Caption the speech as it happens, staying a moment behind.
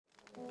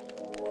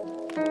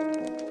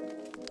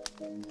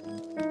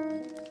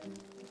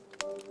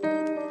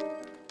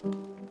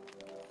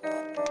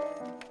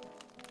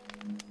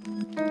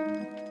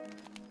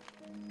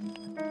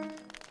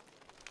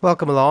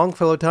Welcome along,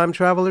 fellow time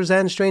travelers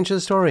and strange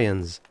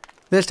historians.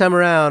 This time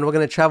around, we're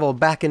going to travel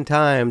back in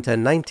time to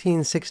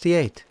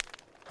 1968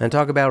 and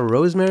talk about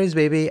Rosemary's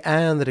Baby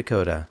and the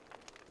Dakota.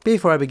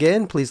 Before I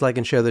begin, please like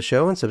and share the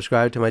show and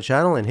subscribe to my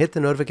channel and hit the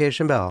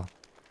notification bell.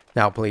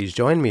 Now please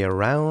join me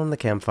around the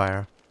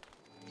campfire.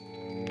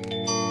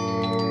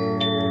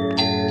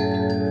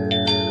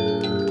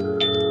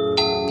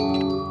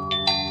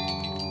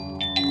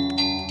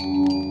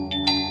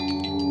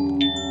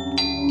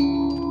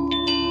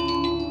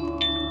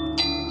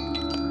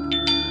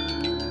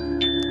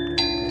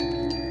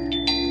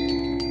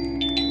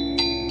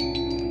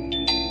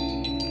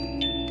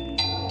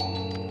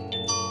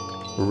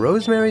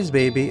 Rosemary's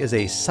Baby is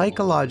a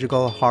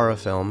psychological horror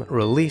film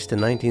released in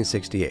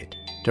 1968,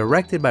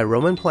 directed by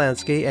Roman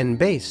Polanski and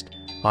based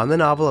on the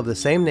novel of the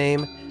same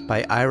name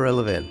by Ira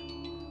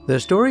Levin. The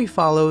story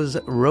follows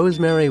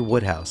Rosemary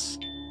Woodhouse,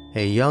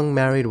 a young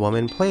married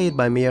woman played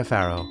by Mia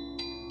Farrow,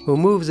 who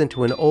moves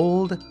into an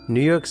old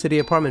New York City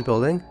apartment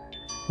building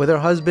with her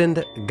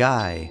husband,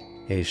 Guy,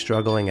 a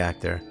struggling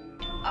actor.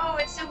 Oh,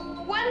 it's a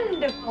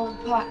wonderful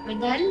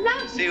apartment. I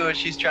love it. See what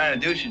she's trying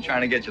to do? She's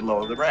trying to get you to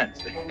lower the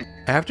rent.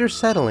 After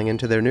settling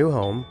into their new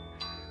home,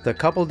 the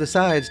couple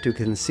decides to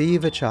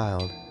conceive a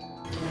child.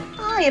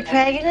 Are you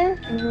pregnant?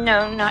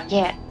 No, not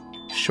yet.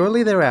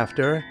 Shortly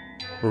thereafter,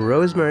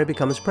 Rosemary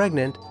becomes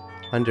pregnant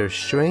under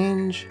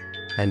strange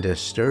and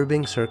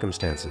disturbing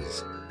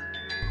circumstances.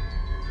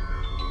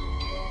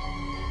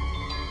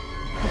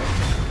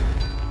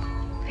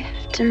 We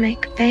have to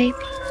make a baby.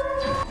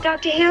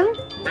 Dr. Hill?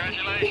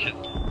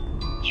 Congratulations.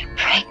 You're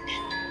pregnant.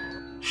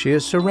 She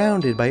is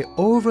surrounded by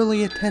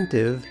overly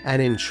attentive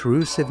and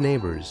intrusive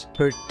neighbors,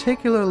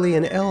 particularly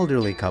an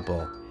elderly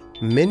couple,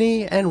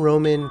 Minnie and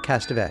Roman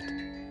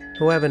Castevet,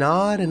 who have an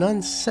odd and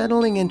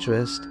unsettling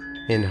interest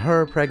in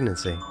her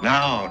pregnancy.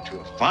 Now to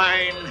a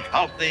fine,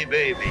 healthy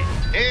baby.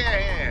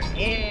 Here,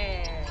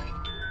 here.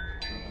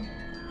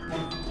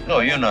 Yeah. No,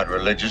 you're not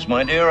religious,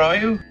 my dear, are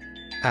you?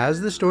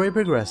 As the story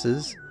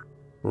progresses,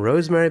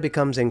 Rosemary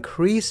becomes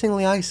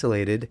increasingly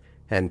isolated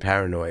and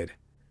paranoid,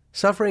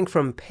 suffering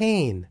from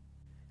pain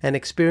and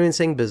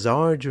experiencing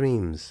bizarre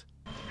dreams.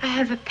 I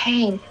have a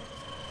pain.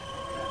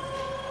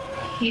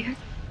 Here.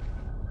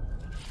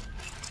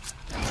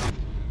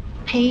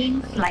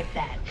 Pain like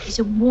that is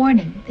a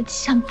warning that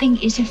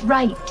something isn't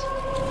right.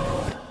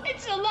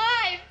 It's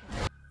alive!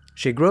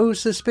 She grows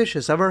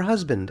suspicious of her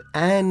husband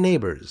and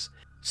neighbors,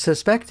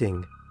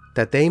 suspecting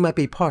that they might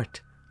be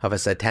part of a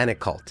satanic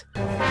cult,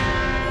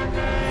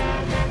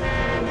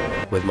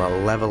 with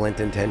malevolent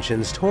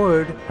intentions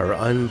toward her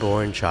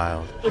unborn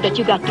child. That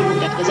you got the one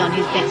that was on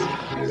his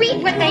desk.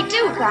 Read what they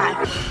do,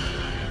 God.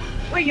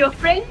 We're your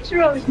friends,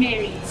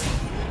 Rosemary.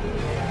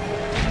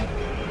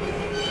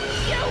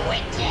 You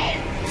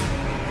witches!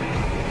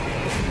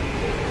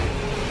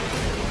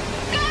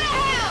 Go to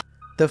hell!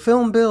 The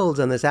film builds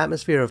on this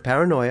atmosphere of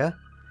paranoia,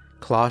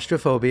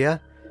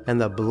 claustrophobia,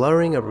 and the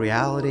blurring of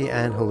reality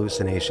and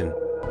hallucination.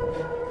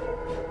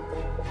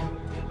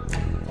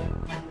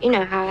 You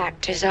know how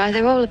actors are.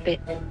 They're all a bit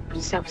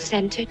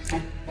self-centered.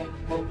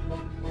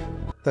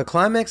 The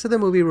climax of the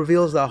movie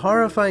reveals the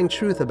horrifying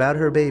truth about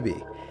her baby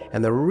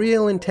and the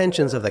real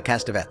intentions of the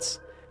Castevets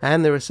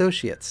and their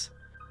associates,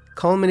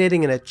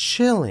 culminating in a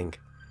chilling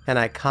and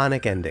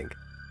iconic ending.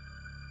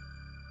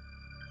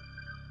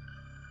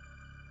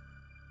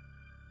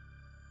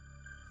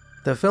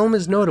 The film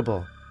is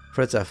notable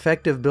for its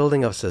effective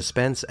building of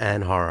suspense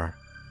and horror,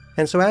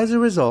 and so as a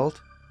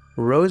result,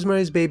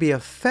 Rosemary's Baby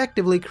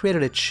effectively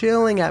created a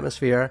chilling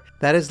atmosphere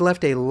that has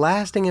left a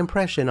lasting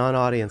impression on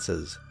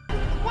audiences.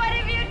 What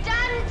have you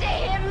done to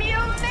him, you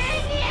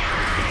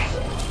maniac?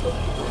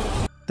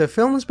 The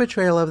film's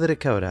portrayal of the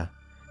Dakota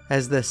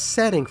as the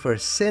setting for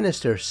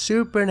sinister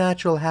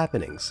supernatural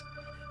happenings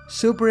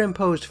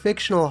superimposed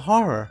fictional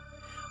horror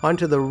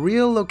onto the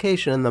real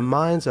location in the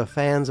minds of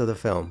fans of the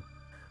film.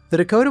 The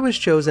Dakota was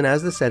chosen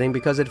as the setting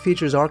because it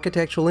features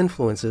architectural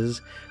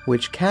influences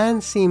which can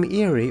seem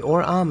eerie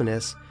or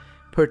ominous,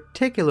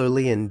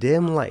 particularly in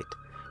dim light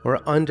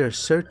or under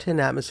certain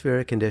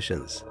atmospheric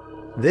conditions.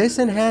 This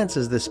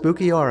enhances the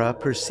spooky aura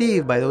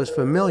perceived by those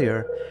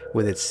familiar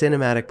with its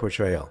cinematic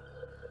portrayal.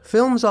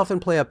 Films often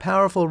play a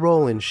powerful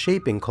role in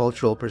shaping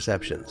cultural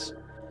perceptions.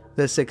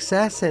 The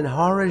success and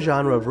horror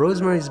genre of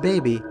Rosemary's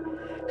Baby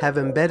have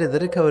embedded the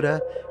Dakota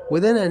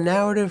within a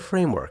narrative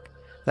framework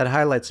that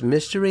highlights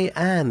mystery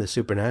and the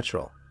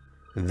supernatural.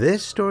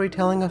 This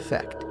storytelling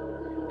effect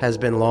has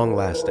been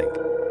long-lasting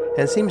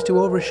and seems to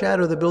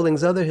overshadow the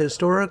building's other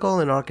historical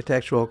and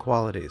architectural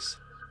qualities.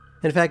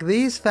 In fact,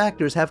 these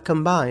factors have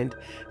combined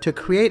to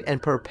create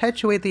and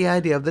perpetuate the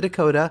idea of the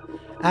Dakota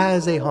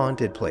as a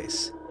haunted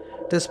place,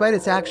 despite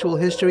its actual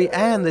history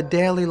and the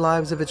daily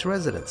lives of its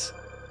residents.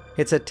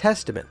 It's a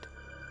testament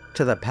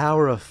to the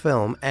power of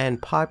film and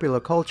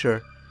popular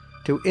culture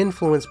to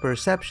influence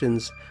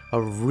perceptions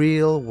of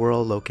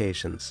real-world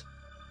locations.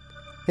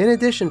 In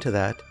addition to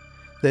that,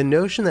 the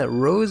notion that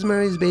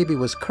Rosemary's Baby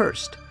was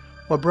cursed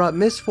or brought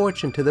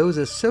misfortune to those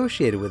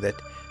associated with it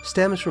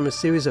stems from a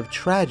series of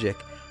tragic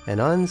and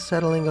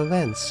unsettling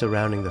events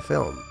surrounding the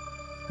film,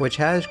 which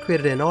has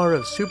created an aura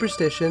of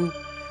superstition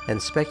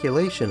and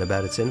speculation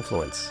about its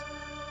influence.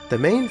 The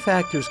main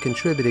factors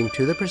contributing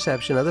to the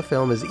perception of the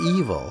film as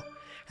evil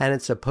and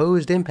its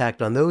supposed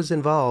impact on those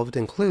involved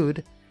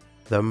include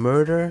the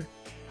murder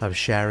of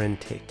Sharon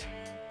Tate.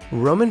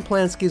 Roman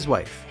Polanski's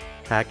wife,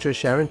 actress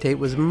Sharon Tate,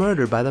 was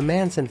murdered by the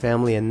Manson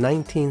family in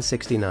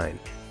 1969,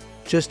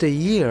 just a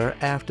year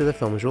after the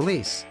film's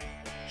release.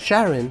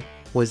 Sharon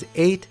was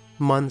 8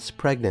 months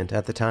pregnant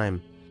at the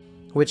time,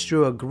 which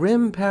drew a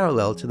grim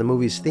parallel to the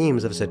movie's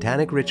themes of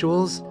satanic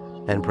rituals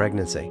and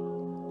pregnancy.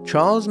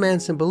 Charles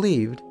Manson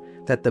believed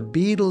that the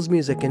Beatles'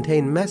 music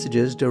contained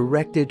messages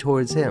directed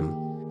towards him,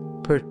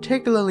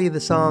 particularly the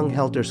song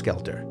Helter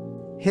Skelter.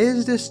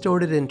 His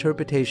distorted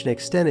interpretation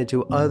extended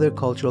to other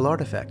cultural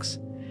artifacts,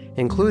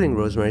 including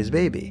Rosemary's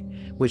Baby,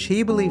 which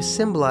he believed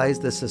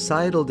symbolized the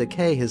societal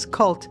decay his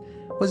cult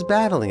was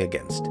battling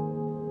against.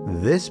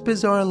 This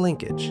bizarre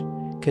linkage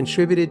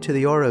contributed to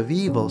the aura of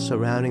evil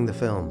surrounding the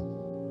film.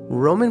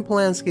 Roman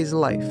Polanski's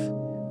life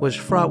was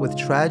fraught with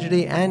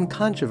tragedy and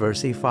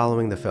controversy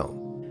following the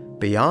film.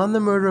 Beyond the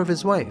murder of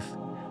his wife,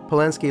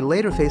 Polanski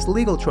later faced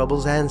legal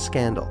troubles and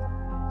scandal,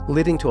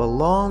 leading to a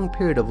long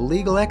period of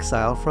legal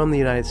exile from the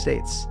United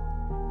States.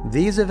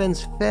 These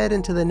events fed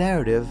into the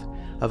narrative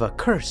of a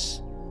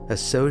curse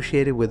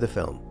associated with the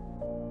film.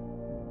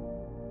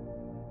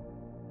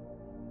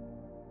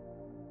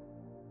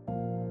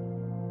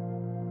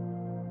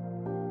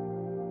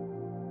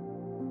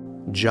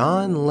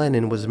 John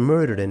Lennon was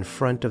murdered in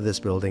front of this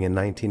building in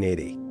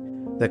 1980.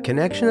 The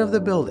connection of the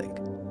building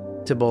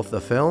to both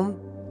the film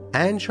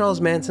and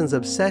Charles Manson's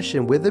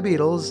obsession with the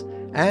Beatles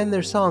and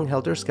their song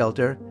Helter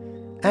Skelter,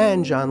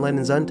 and John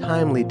Lennon's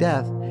untimely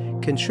death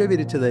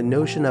contributed to the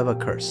notion of a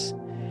curse,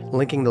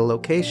 linking the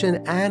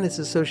location and its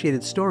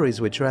associated stories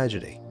with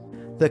tragedy.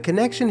 The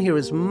connection here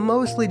is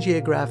mostly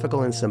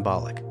geographical and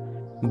symbolic,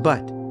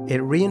 but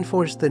it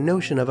reinforced the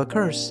notion of a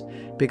curse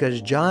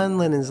because John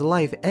Lennon's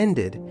life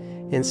ended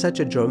in such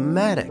a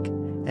dramatic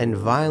and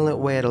violent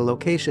way at a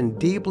location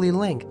deeply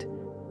linked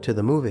to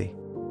the movie.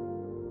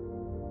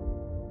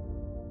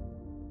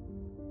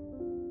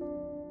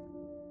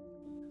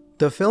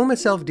 The film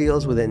itself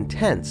deals with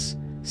intense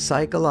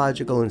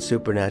psychological and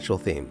supernatural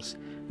themes,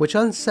 which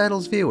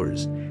unsettles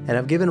viewers and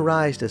have given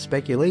rise to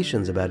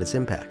speculations about its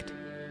impact.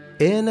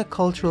 In a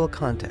cultural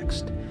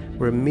context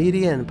where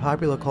media and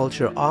popular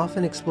culture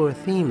often explore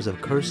themes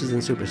of curses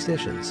and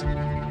superstitions,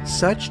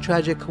 such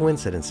tragic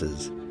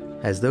coincidences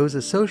as those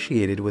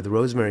associated with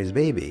Rosemary's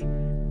Baby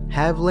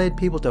have led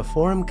people to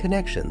form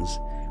connections,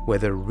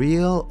 whether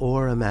real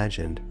or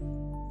imagined.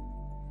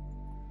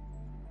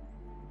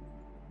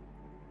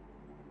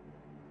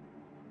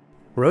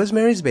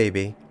 Rosemary's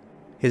Baby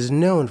is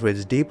known for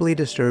its deeply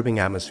disturbing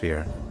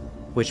atmosphere,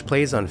 which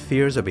plays on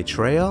fears of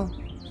betrayal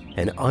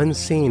and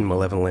unseen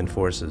malevolent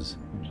forces.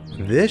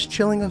 This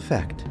chilling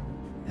effect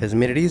has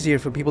made it easier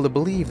for people to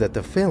believe that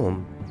the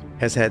film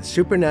has had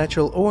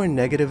supernatural or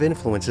negative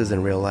influences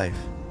in real life.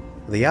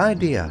 The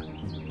idea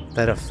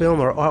that a film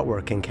or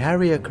artwork can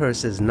carry a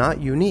curse is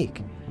not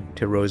unique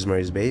to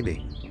Rosemary's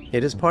Baby.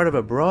 It is part of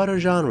a broader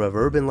genre of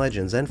urban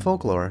legends and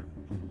folklore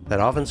that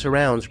often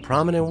surrounds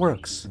prominent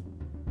works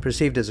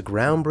perceived as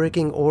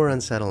groundbreaking or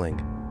unsettling.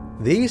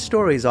 These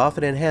stories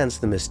often enhance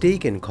the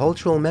mystique and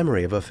cultural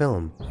memory of a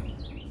film,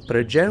 but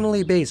are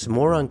generally based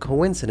more on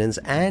coincidence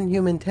and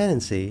human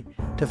tendency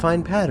to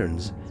find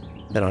patterns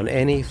than on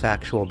any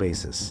factual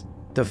basis.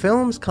 The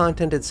film's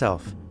content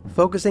itself,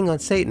 focusing on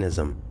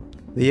Satanism,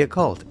 the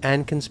occult,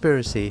 and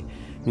conspiracy,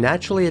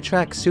 naturally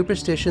attracts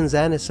superstitions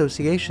and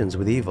associations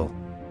with evil.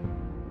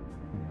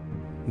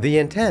 The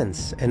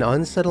intense and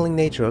unsettling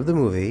nature of the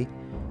movie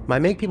might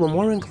make people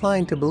more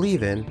inclined to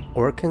believe in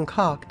or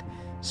concoct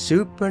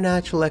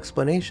supernatural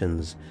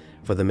explanations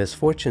for the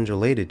misfortunes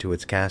related to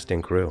its cast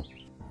and crew.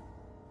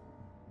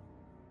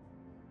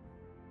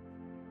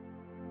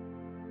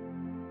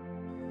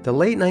 The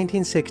late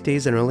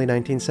 1960s and early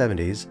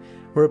 1970s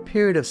were a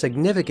period of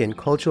significant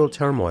cultural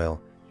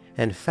turmoil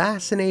and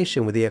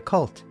fascination with the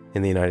occult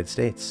in the United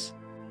States.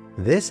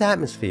 This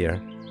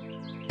atmosphere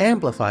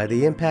amplified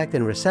the impact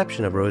and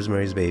reception of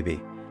Rosemary's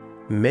Baby,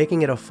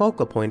 making it a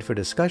focal point for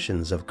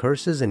discussions of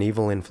curses and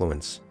evil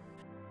influence.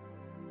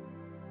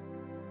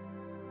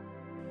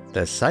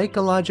 The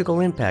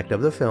psychological impact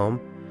of the film,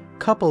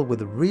 coupled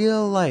with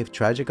real-life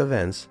tragic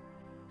events,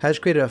 has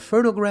created a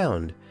fertile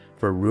ground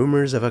for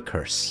rumors of a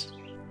curse.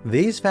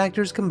 These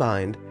factors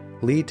combined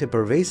lead to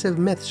pervasive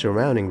myths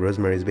surrounding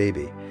Rosemary's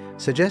Baby,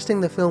 suggesting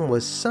the film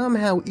was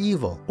somehow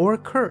evil or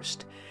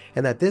cursed,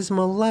 and that this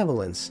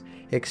malevolence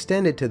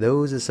extended to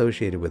those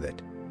associated with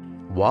it.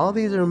 While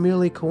these are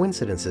merely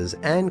coincidences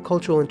and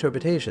cultural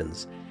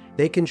interpretations,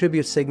 they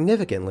contribute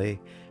significantly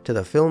to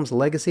the film's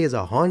legacy as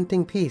a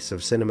haunting piece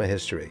of cinema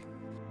history.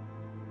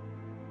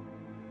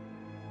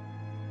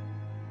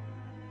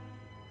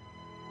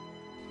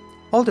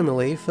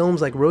 Ultimately,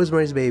 films like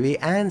Rosemary's Baby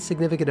and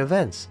significant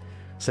events,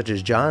 such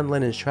as John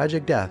Lennon's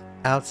tragic death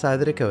outside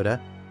the Dakota,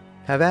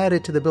 have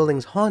added to the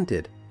building's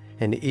haunted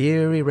and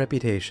eerie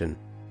reputation.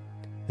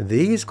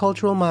 These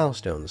cultural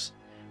milestones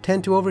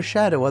tend to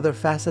overshadow other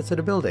facets of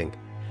the building,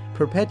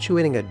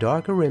 perpetuating a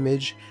darker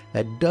image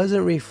that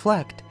doesn't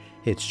reflect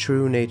its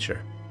true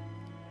nature.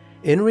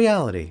 In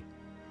reality,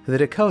 the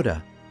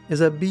Dakota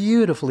is a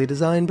beautifully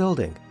designed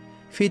building,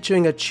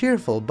 featuring a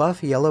cheerful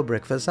buff yellow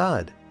brick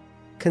facade,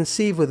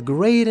 conceived with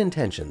great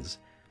intentions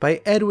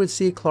by Edward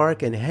C.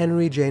 Clark and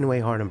Henry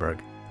Janeway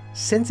Hardenberg.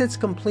 Since its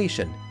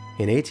completion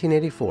in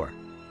 1884,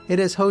 it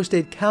has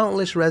hosted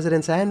countless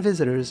residents and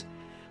visitors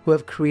who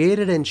have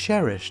created and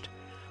cherished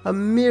a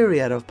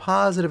myriad of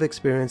positive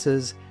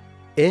experiences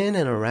in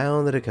and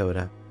around the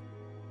Dakota.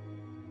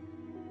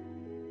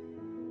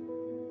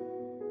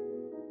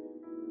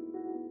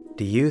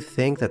 Do you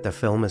think that the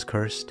film is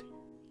cursed?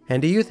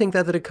 And do you think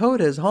that the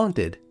Dakota is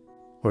haunted,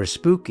 or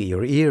spooky,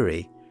 or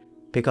eerie,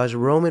 because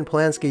Roman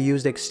Polanski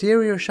used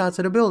exterior shots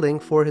of the building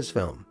for his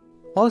film?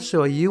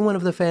 Also, are you one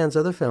of the fans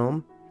of the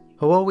film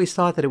who always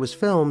thought that it was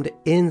filmed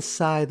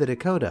inside the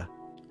Dakota,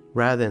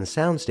 rather than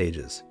sound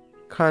stages?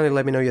 Kindly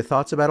let me know your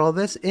thoughts about all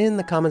this in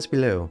the comments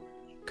below.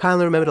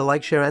 Kindly remember to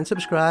like, share, and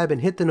subscribe, and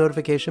hit the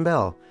notification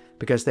bell,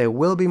 because there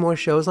will be more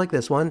shows like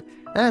this one,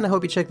 and I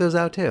hope you check those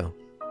out too.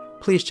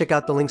 Please check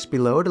out the links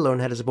below to learn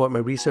how to support my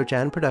research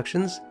and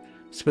productions.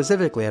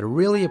 Specifically, I'd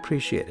really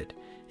appreciate it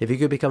if you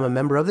could become a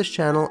member of this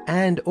channel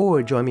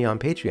and/or join me on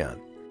Patreon.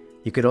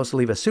 You could also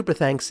leave a super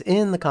thanks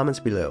in the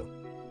comments below.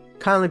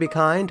 Kindly be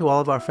kind to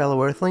all of our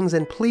fellow Earthlings,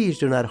 and please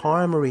do not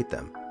harm or eat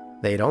them.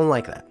 They don't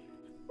like that.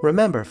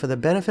 Remember, for the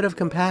benefit of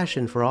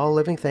compassion for all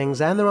living things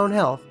and their own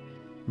health,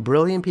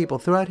 brilliant people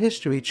throughout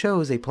history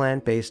chose a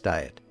plant-based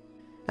diet.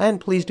 And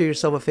please do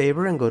yourself a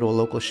favor and go to a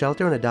local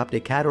shelter and adopt a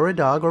cat or a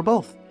dog or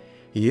both.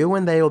 You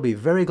and they will be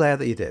very glad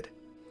that you did.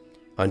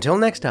 Until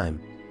next time,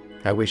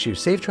 I wish you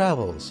safe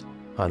travels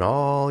on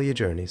all your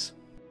journeys.